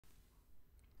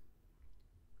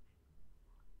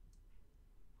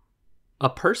A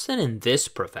person in this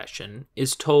profession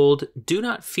is told, "Do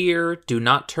not fear, do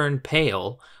not turn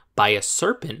pale," by a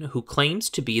serpent who claims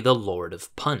to be the Lord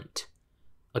of Punt.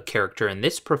 A character in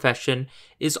this profession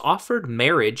is offered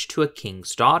marriage to a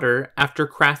king's daughter after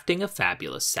crafting a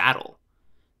fabulous saddle.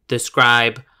 The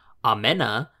scribe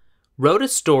Amena wrote a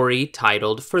story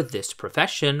titled For This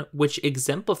Profession, which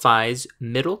exemplifies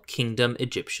Middle Kingdom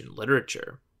Egyptian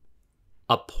literature.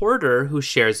 A porter who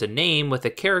shares a name with a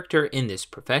character in this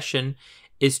profession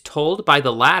is told by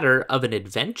the latter of an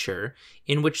adventure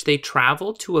in which they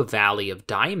travel to a valley of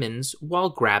diamonds while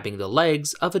grabbing the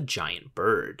legs of a giant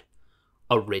bird.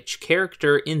 A rich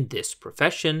character in this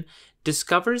profession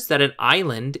discovers that an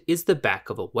island is the back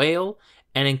of a whale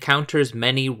and encounters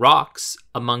many rocks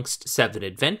amongst 7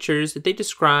 adventures they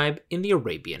describe in the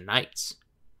Arabian Nights.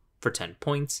 For 10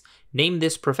 points, name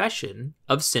this profession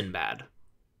of Sinbad.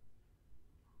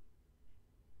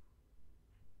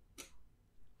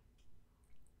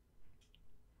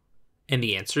 And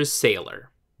the answer is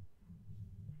sailor.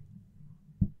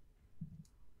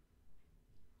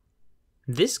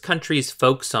 This country's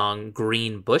folk song,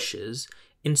 Green Bushes,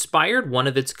 inspired one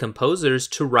of its composers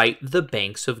to write The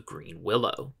Banks of Green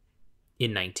Willow.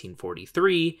 In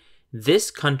 1943, this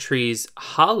country's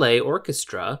Halle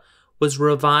Orchestra was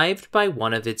revived by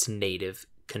one of its native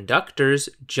conductors,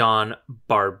 John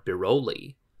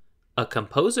Barbirolli. A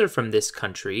composer from this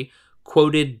country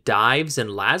quoted Dives and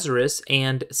Lazarus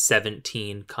and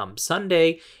 17 Come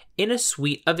Sunday in a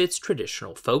suite of its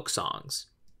traditional folk songs.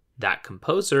 That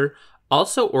composer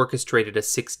also orchestrated a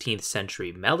 16th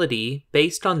century melody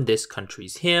based on this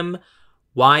country's hymn,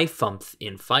 Why Fumth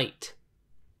in Fight.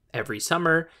 Every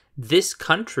summer, this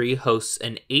country hosts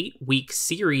an 8-week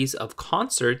series of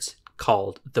concerts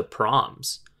called the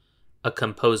Proms. A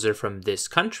composer from this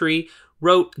country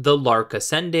wrote The Lark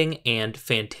Ascending and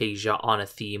Fantasia on a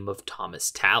Theme of Thomas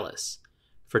Tallis.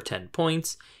 For 10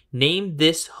 points, name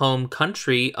this home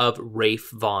country of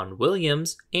Ralph Vaughan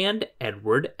Williams and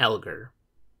Edward Elgar.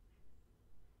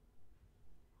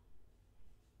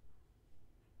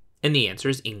 And the answer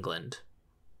is England.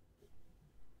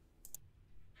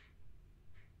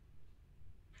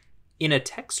 In a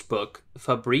textbook,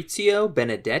 Fabrizio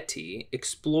Benedetti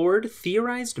explored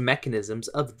theorized mechanisms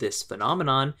of this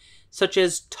phenomenon, such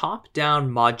as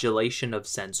top-down modulation of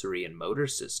sensory and motor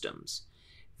systems.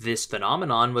 This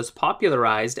phenomenon was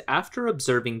popularized after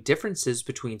observing differences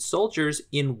between soldiers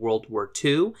in World War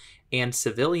II and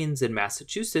civilians in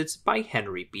Massachusetts by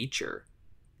Henry Beecher.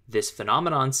 This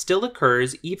phenomenon still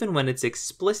occurs even when it's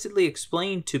explicitly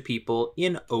explained to people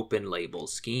in open-label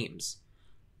schemes.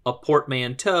 A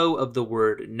portmanteau of the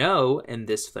word no and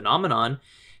this phenomenon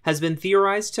has been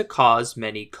theorized to cause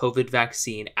many COVID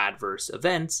vaccine adverse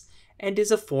events and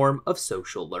is a form of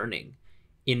social learning.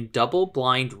 In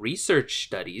double-blind research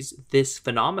studies, this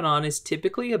phenomenon is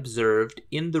typically observed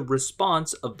in the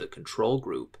response of the control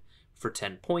group. For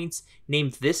 10 points,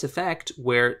 name this effect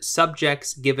where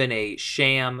subjects given a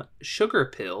sham sugar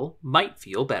pill might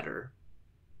feel better.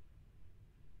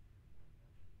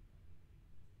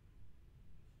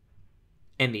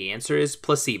 And the answer is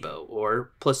placebo,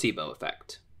 or placebo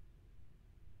effect.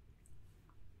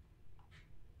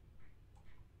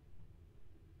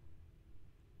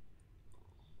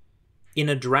 In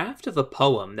a draft of a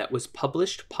poem that was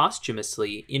published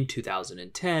posthumously in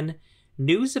 2010,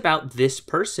 news about this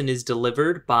person is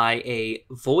delivered by a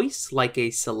voice like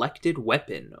a selected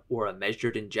weapon or a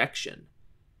measured injection.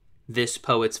 This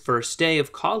poet's first day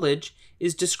of college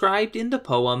is described in the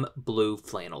poem Blue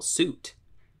Flannel Suit.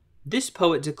 This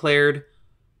poet declared,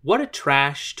 "What a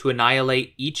trash to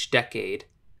annihilate each decade,"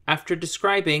 after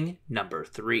describing number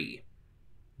 3.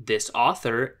 This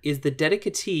author is the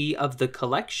dedicatee of the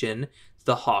collection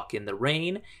The Hawk in the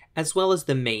Rain, as well as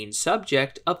the main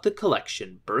subject of the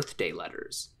collection Birthday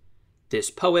Letters.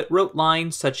 This poet wrote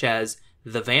lines such as,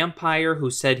 "The vampire who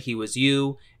said he was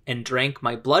you and drank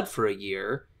my blood for a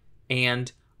year,"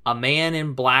 and "A man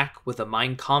in black with a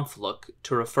Mein Kampf look,"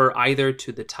 to refer either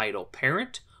to the title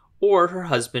Parent or her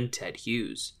husband Ted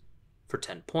Hughes. For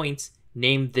 10 points,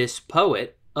 name this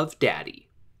poet of Daddy.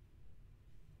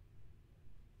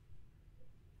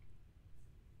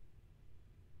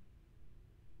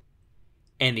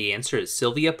 And the answer is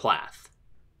Sylvia Plath.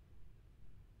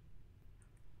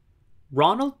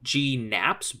 Ronald G.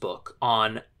 Knapp's book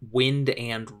on wind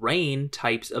and rain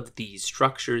types of these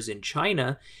structures in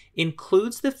China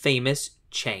includes the famous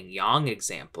Changyang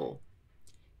example.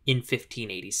 In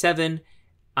 1587,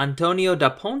 Antonio da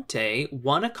Ponte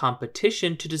won a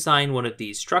competition to design one of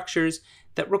these structures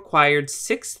that required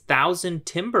 6,000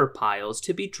 timber piles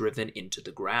to be driven into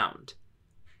the ground.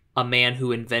 a man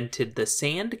who invented the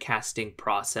sand casting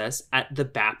process at the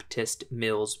Baptist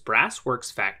Mills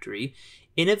Brassworks factory,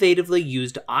 innovatively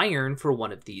used iron for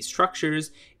one of these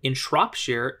structures in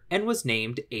Shropshire and was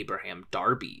named Abraham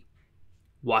Darby.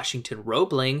 Washington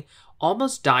Roebling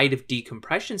almost died of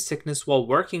decompression sickness while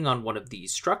working on one of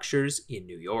these structures in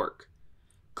New York.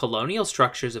 Colonial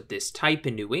structures of this type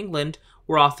in New England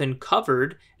were often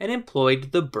covered and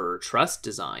employed the Burr truss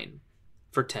design.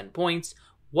 For 10 points,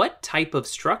 what type of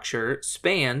structure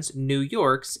spans New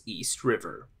York's East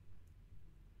River?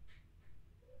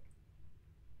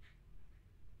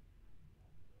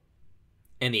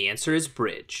 And the answer is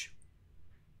bridge.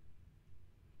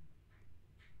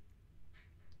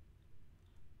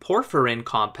 Porphyrin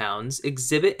compounds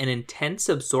exhibit an intense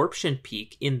absorption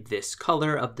peak in this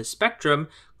color of the spectrum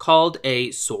called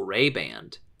a Sorey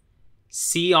band.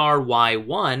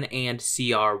 CRY1 and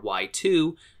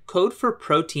CRY2 code for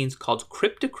proteins called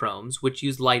cryptochromes, which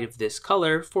use light of this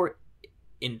color for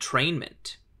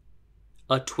entrainment.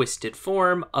 A twisted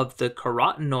form of the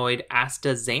carotenoid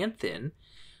astaxanthin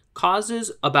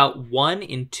causes about 1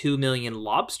 in 2 million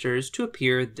lobsters to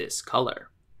appear this color.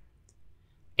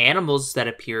 Animals that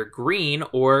appear green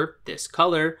or this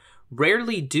color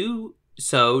rarely do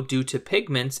so due to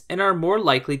pigments and are more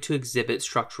likely to exhibit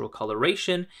structural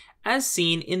coloration as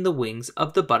seen in the wings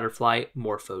of the butterfly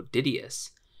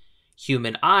Morphodidius.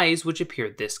 Human eyes which appear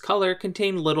this color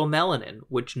contain little melanin,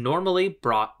 which normally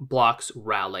blocks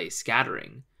Rayleigh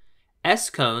scattering.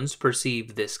 S-cones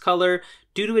perceive this color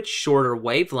due to its shorter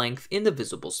wavelength in the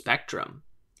visible spectrum.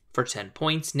 For 10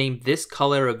 points, name this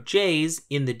color of jays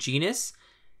in the genus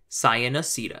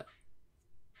Cyanocida.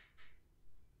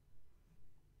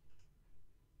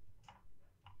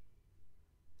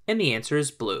 And the answer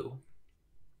is blue.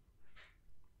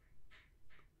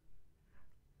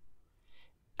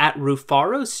 At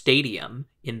Rufaro Stadium,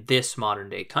 in this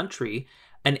modern-day country,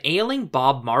 an ailing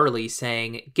Bob Marley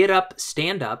sang "Get Up,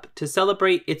 Stand Up" to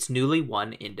celebrate its newly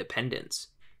won independence.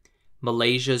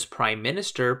 Malaysia's prime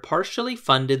minister partially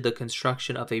funded the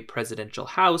construction of a presidential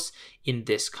house in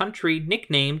this country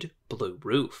nicknamed Blue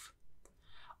Roof.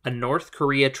 A North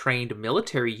Korea-trained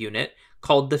military unit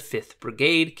called the 5th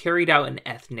Brigade carried out an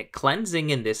ethnic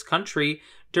cleansing in this country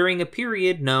during a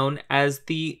period known as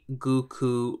the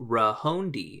Guku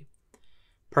Rahondi.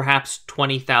 Perhaps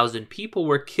 20,000 people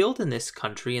were killed in this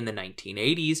country in the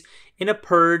 1980s in a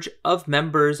purge of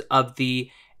members of the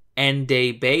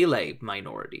Ndebele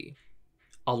minority.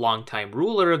 A longtime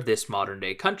ruler of this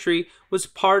modern-day country was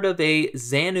part of a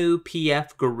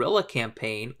ZANU-PF guerrilla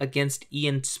campaign against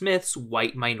Ian Smith's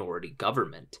white minority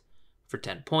government. For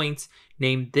 10 points,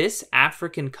 name this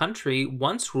African country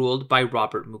once ruled by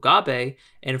Robert Mugabe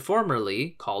and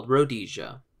formerly called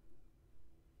Rhodesia.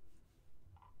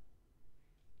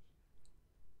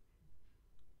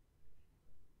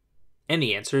 And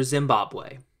the answer is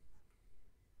Zimbabwe.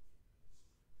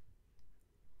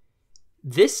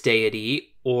 This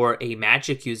deity, or a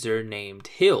magic user named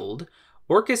Hild,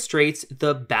 orchestrates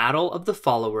the battle of the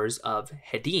followers of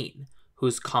Hedin,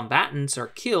 whose combatants are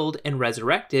killed and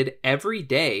resurrected every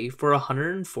day for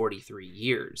 143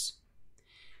 years.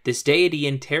 This deity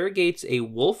interrogates a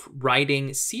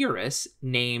wolf-riding seeress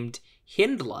named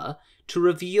Hindla to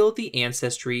reveal the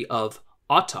ancestry of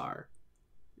Ottar.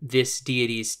 This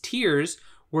deity's tears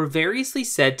were variously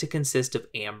said to consist of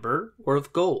amber or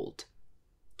of gold.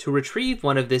 To retrieve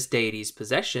one of this deity's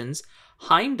possessions,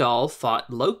 Heimdall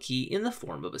fought Loki in the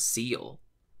form of a seal.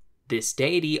 This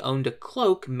deity owned a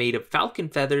cloak made of falcon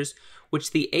feathers, which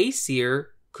the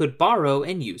Aesir could borrow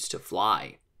and use to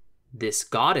fly. This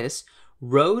goddess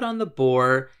rode on the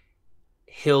boar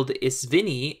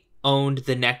Hildisvini, owned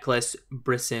the necklace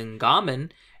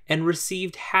Brisingamen, and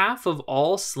received half of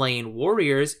all slain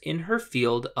warriors in her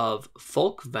field of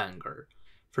Folkvanger.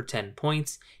 For 10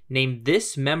 points, name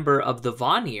this member of the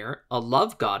Vanir, a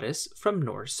love goddess from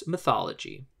Norse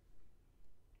mythology.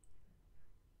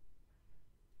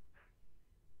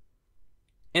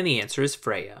 And the answer is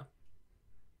Freya.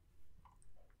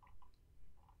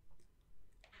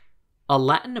 A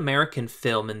Latin American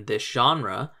film in this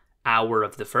genre, Hour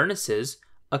of the Furnaces,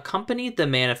 accompanied the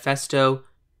manifesto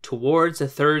Towards a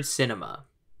Third Cinema.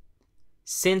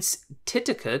 Since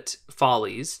Titicut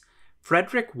Follies,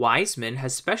 Frederick Wiseman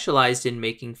has specialized in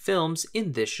making films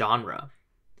in this genre.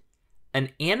 An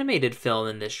animated film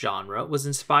in this genre was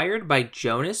inspired by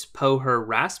Jonas Poher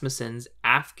Rasmussen's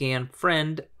Afghan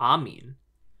friend Amin.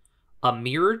 A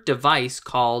mirrored device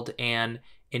called an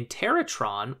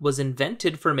Interatron was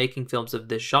invented for making films of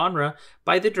this genre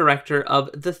by the director of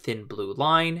The Thin Blue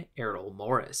Line, Errol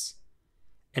Morris.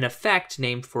 An effect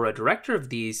named for a director of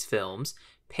these films,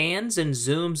 pans and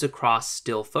zooms across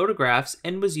still photographs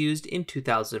and was used in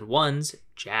 2001's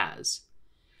Jazz.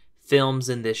 Films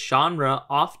in this genre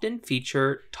often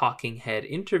feature talking head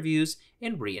interviews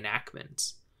and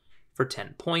reenactments. For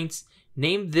 10 points,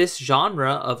 name this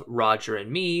genre of Roger and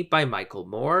Me by Michael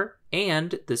Moore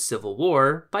and The Civil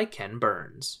War by Ken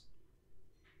Burns.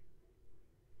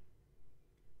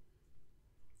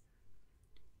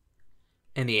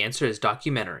 And the answer is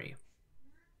documentary.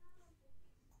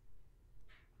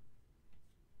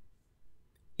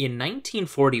 In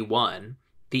 1941,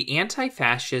 the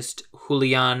anti-fascist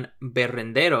Julian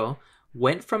Berrendero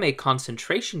went from a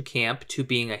concentration camp to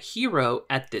being a hero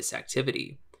at this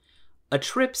activity. A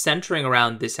trip centering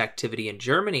around this activity in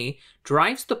Germany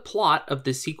drives the plot of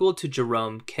the sequel to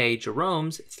Jerome K.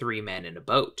 Jerome's Three Men in a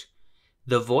Boat.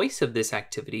 The voice of this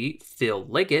activity, Phil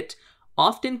Liggett,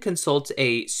 often consults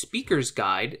a speaker's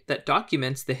guide that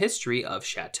documents the history of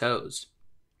chateaus.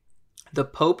 The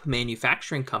Pope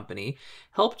Manufacturing Company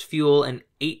helped fuel an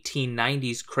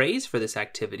 1890s craze for this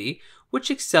activity, which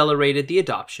accelerated the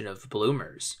adoption of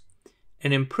bloomers.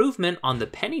 An improvement on the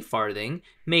penny farthing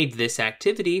made this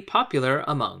activity popular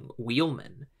among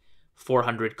wheelmen.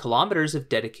 400 kilometers of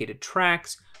dedicated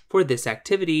tracks for this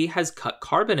activity has cut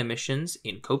carbon emissions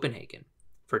in Copenhagen.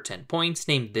 For 10 points,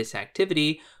 name this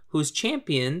activity whose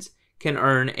champions can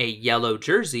earn a yellow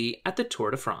jersey at the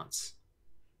Tour de France.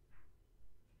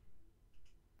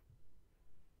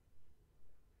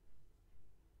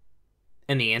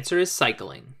 And the answer is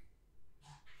cycling.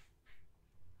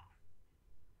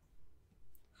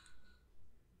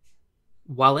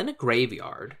 While in a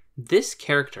graveyard, this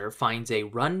character finds a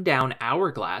run-down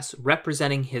hourglass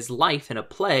representing his life in a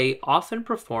play often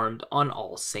performed on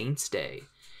All Saints' Day.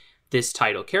 This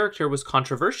title character was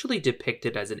controversially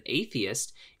depicted as an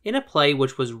atheist in a play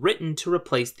which was written to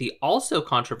replace the also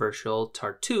controversial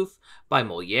Tartuffe by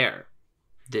Molière.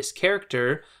 This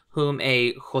character, whom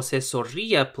a José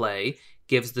Zorrilla play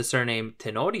gives the surname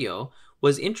Tenorio,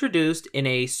 was introduced in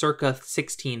a circa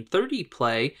 1630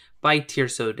 play by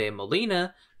Tirso de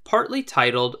Molina, partly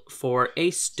titled For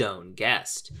a Stone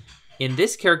Guest. In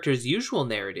this character's usual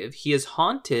narrative, he is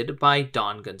haunted by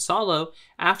Don Gonzalo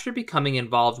after becoming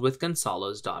involved with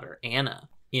Gonzalo's daughter Anna.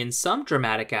 In some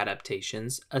dramatic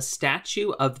adaptations, a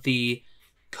statue of the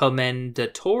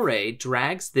Commendatore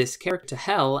drags this character to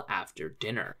hell after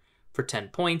dinner. For 10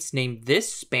 points, name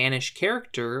this Spanish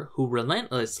character who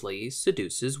relentlessly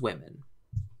seduces women.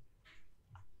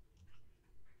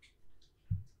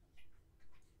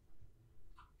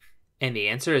 And the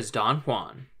answer is Don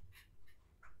Juan.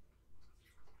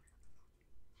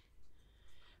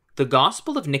 The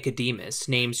Gospel of Nicodemus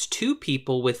names two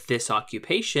people with this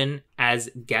occupation as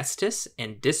Gestus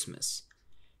and Dismas.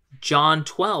 John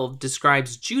 12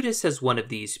 describes Judas as one of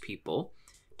these people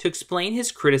to explain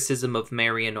his criticism of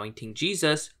Mary anointing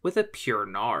Jesus with a pure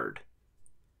nard.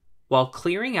 While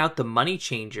clearing out the money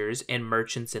changers and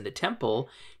merchants in the temple,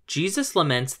 Jesus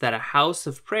laments that a house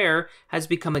of prayer has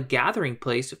become a gathering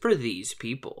place for these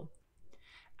people.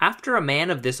 After a man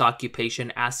of this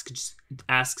occupation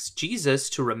asks Jesus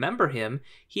to remember him,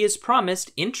 he is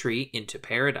promised entry into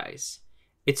paradise.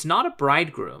 It's not a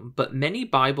bridegroom, but many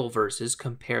Bible verses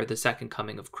compare the second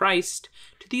coming of Christ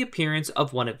to the appearance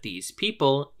of one of these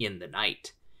people in the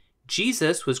night.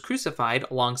 Jesus was crucified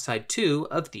alongside two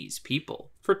of these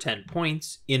people. For 10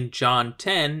 points, in John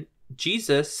 10,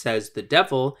 Jesus says the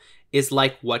devil is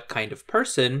like what kind of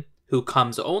person who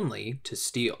comes only to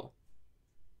steal.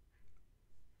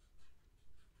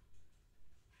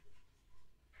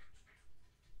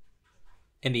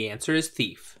 And the answer is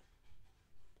thief.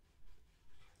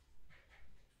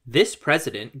 This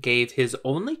president gave his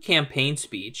only campaign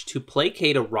speech to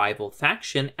placate a rival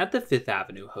faction at the Fifth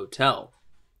Avenue Hotel.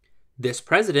 This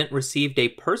president received a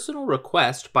personal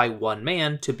request by one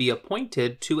man to be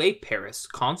appointed to a Paris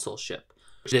consulship,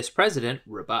 which this president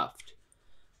rebuffed.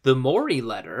 The Maury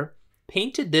letter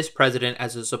painted this president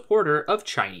as a supporter of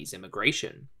Chinese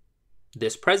immigration.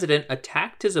 This president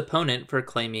attacked his opponent for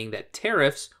claiming that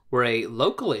tariffs were a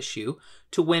local issue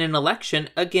to win an election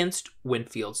against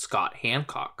Winfield Scott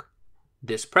Hancock.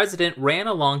 This president ran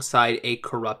alongside a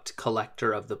corrupt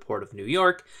collector of the Port of New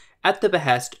York at the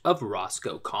behest of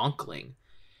Roscoe Conkling.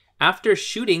 After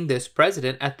shooting this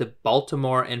president at the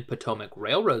Baltimore and Potomac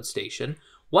Railroad Station,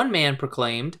 one man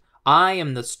proclaimed, "I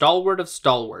am the stalwart of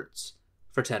stalwarts."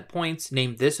 For 10 points,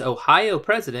 name this Ohio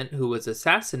president who was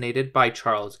assassinated by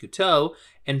Charles Guiteau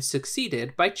and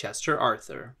succeeded by Chester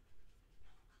Arthur.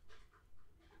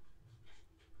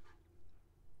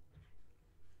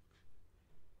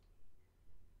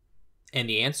 And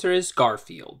the answer is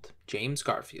Garfield, James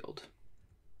Garfield.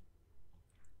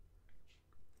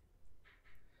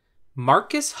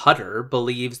 Marcus Hutter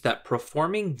believes that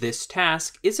performing this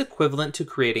task is equivalent to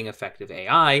creating effective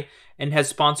AI and has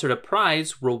sponsored a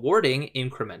prize rewarding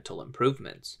incremental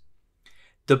improvements.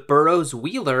 The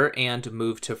Burroughs-Wheeler and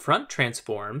move-to-front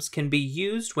transforms can be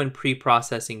used when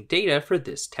pre-processing data for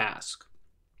this task.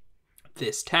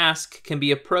 This task can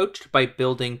be approached by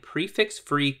building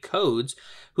prefix-free codes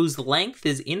whose length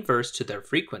is inverse to their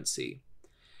frequency.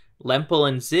 Lempel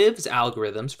and Ziv's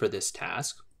algorithms for this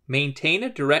task maintain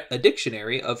a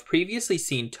dictionary of previously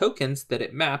seen tokens that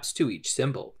it maps to each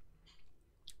symbol.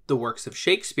 The works of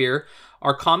Shakespeare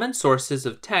are common sources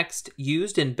of text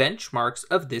used in benchmarks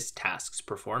of this task's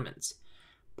performance.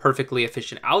 Perfectly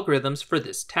efficient algorithms for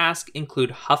this task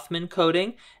include Huffman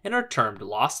coding and are termed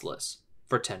lossless.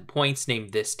 For 10 points, name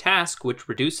this task which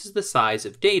reduces the size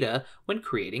of data when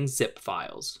creating zip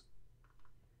files.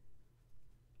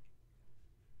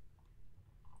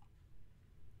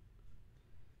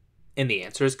 And the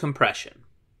answer is compression.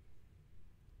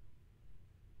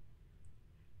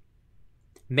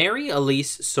 Mary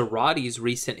Elise Sorati's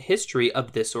recent history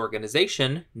of this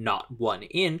organization, Not 1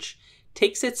 Inch,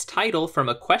 takes its title from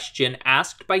a question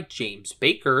asked by James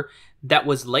Baker that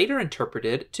was later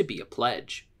interpreted to be a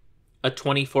pledge. A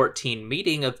 2014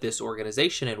 meeting of this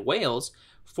organization in Wales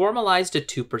formalized a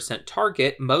 2%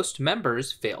 target most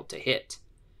members failed to hit.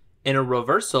 In a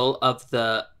reversal of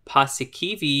the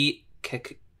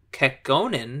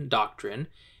Paasikivi-Kekkonen doctrine,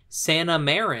 Sanna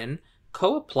Marin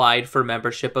co-applied for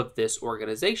membership of this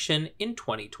organization in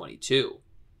 2022.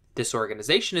 This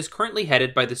organization is currently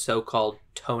headed by the so-called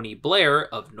Tony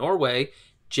Blair of Norway,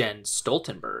 Jens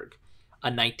Stoltenberg.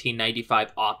 A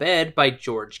 1995 op-ed by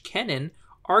George Kennan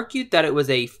argued that it was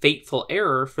a fateful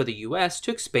error for the US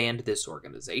to expand this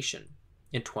organization.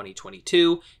 In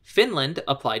 2022, Finland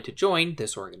applied to join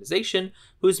this organization,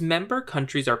 whose member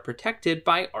countries are protected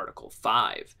by Article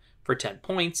 5. For 10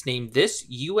 points, name this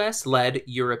US-led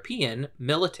European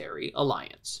military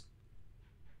alliance.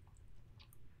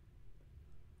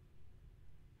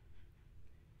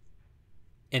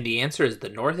 And the answer is the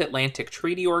North Atlantic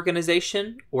Treaty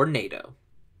Organization, or NATO.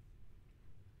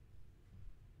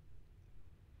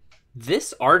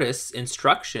 This artist's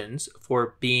instructions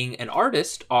for being an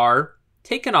artist are: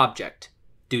 take an object,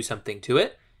 do something to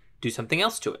it, do something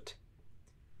else to it.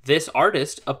 This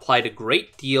artist applied a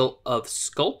great deal of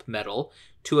sculpt metal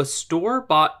to a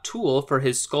store-bought tool for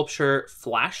his sculpture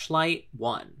Flashlight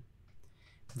 1.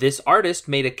 This artist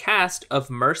made a cast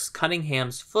of Merce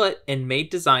Cunningham's foot and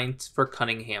made designs for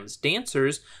Cunningham's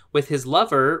dancers with his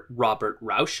lover, Robert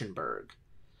Rauschenberg.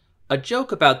 A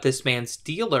joke about this man's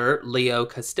dealer, Leo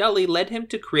Castelli, led him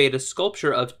to create a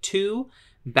sculpture of 2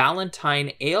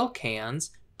 Ballantine ale cans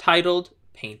titled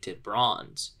Painted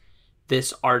Bronze.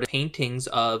 This art paintings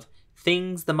of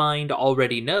things the mind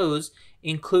already knows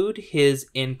include his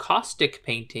encaustic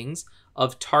paintings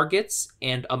of targets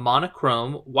and a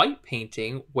monochrome white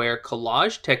painting where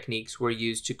collage techniques were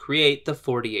used to create the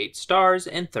 48 stars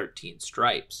and 13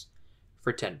 stripes.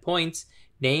 For 10 points,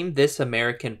 name this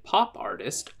American pop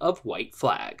artist of White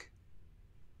Flag.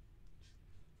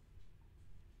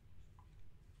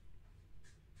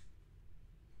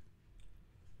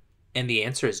 And the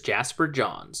answer is Jasper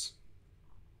Johns.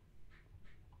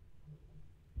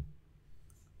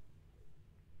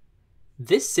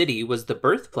 This city was the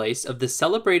birthplace of the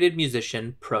celebrated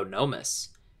musician Pronomus.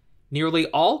 Nearly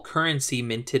all currency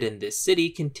minted in this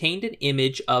city contained an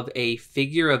image of a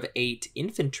figure of 8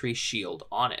 infantry shield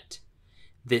on it.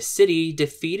 This city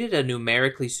defeated a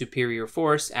numerically superior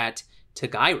force at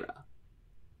Tagaira.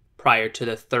 Prior to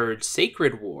the Third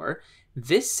Sacred War,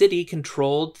 this city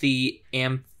controlled the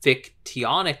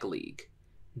Amphictyonic League.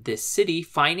 This city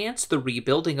financed the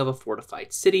rebuilding of a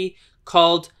fortified city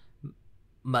called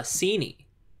Massini,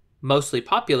 mostly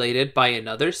populated by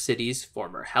another city's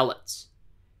former helots.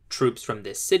 Troops from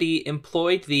this city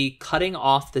employed the cutting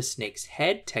off the snake's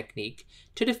head technique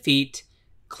to defeat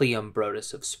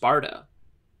Cleombrotus of Sparta.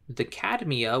 The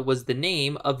Cadmea was the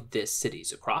name of this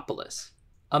city's acropolis.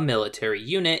 A military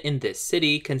unit in this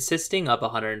city consisting of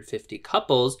 150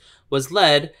 couples was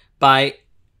led by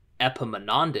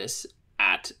Epaminondas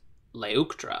at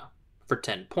Leuctra. For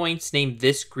 10 points, name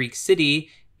this Greek city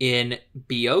in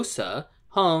Boeotia,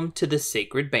 home to the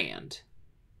sacred band.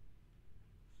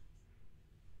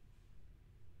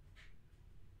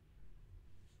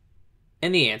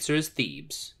 And the answer is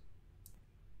Thebes.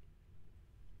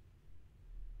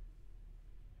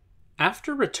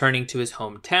 After returning to his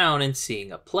hometown and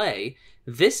seeing a play,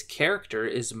 this character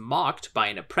is mocked by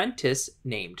an apprentice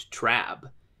named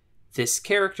Trab. This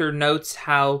character notes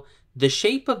how the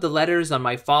shape of the letters on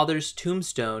my father's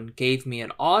tombstone gave me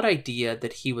an odd idea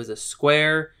that he was a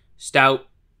square, stout,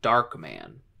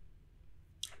 Darkman.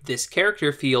 This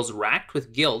character feels racked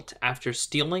with guilt after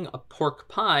stealing a pork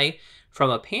pie from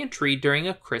a pantry during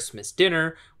a Christmas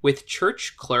dinner with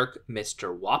church clerk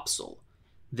Mr. Wopsle.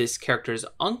 This character's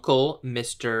uncle,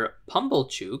 Mr.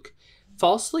 Pumblechook,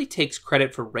 falsely takes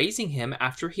credit for raising him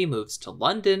after he moves to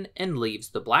London and leaves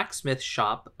the blacksmith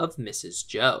shop of Mrs.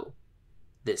 Joe.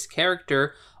 This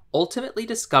character ultimately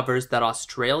discovers that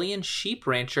Australian sheep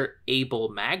rancher Abel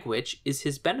Magwitch is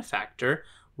his benefactor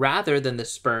rather than the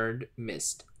spurned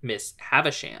Miss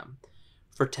Havisham.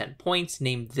 For 10 points,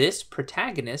 name this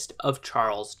protagonist of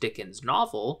Charles Dickens'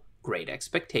 novel, Great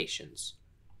Expectations.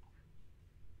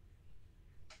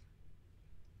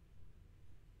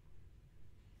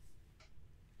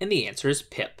 And the answer is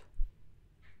Pip.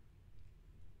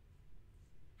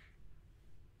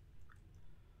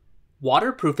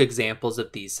 Waterproof examples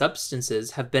of these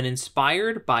substances have been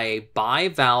inspired by a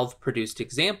bivalve produced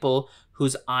example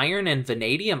whose iron and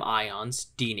vanadium ions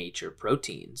denature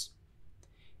proteins.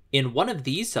 In one of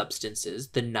these substances,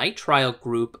 the nitrile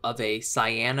group of a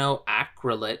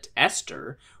cyanoacrylate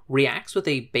ester reacts with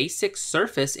a basic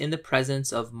surface in the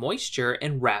presence of moisture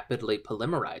and rapidly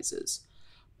polymerizes.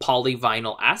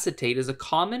 Polyvinyl acetate is a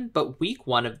common but weak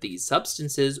one of these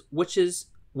substances,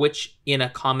 which in a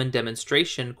common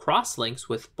demonstration cross-links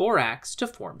with borax to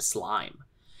form slime.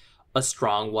 A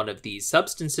strong one of these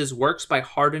substances works by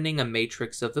hardening a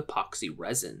matrix of epoxy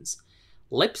resins.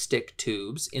 Lipstick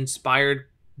tubes inspired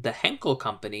the Henkel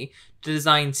Company to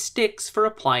design sticks for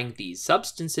applying these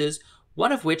substances,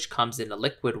 one of which comes in a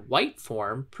liquid white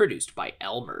form produced by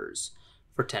Elmer's.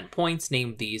 For 10 points,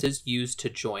 name these as used to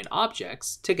join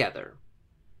objects together.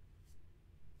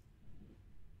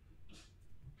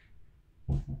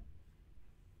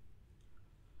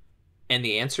 And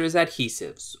the answer is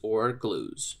adhesives, or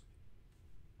glues.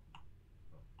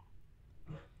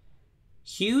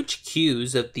 Huge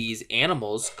queues of these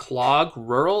animals clog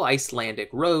rural Icelandic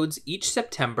roads each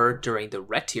September during the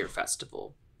Rettir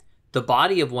Festival. The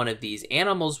body of one of these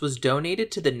animals was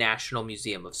donated to the National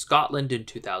Museum of Scotland in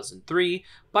 2003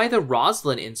 by the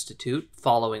Roslin Institute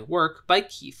following work by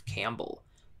Keith Campbell.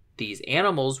 These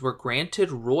animals were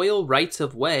granted royal rights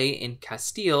of way in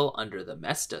Castile under the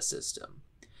Mesta system.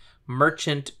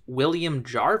 Merchant William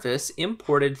Jarvis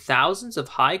imported thousands of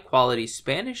high-quality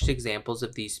Spanish examples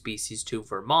of these species to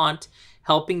Vermont,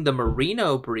 helping the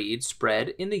merino breed spread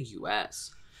in the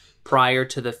U.S. Prior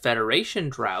to the Federation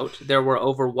drought, there were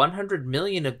over 100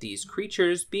 million of these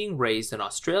creatures being raised in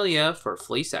Australia for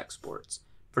fleece exports.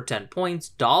 For 10 points,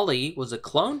 Dolly was a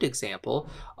cloned example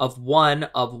of one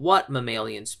of what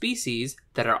mammalian species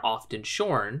that are often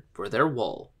shorn for their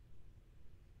wool?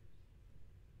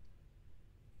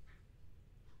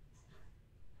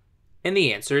 And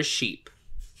the answer is sheep.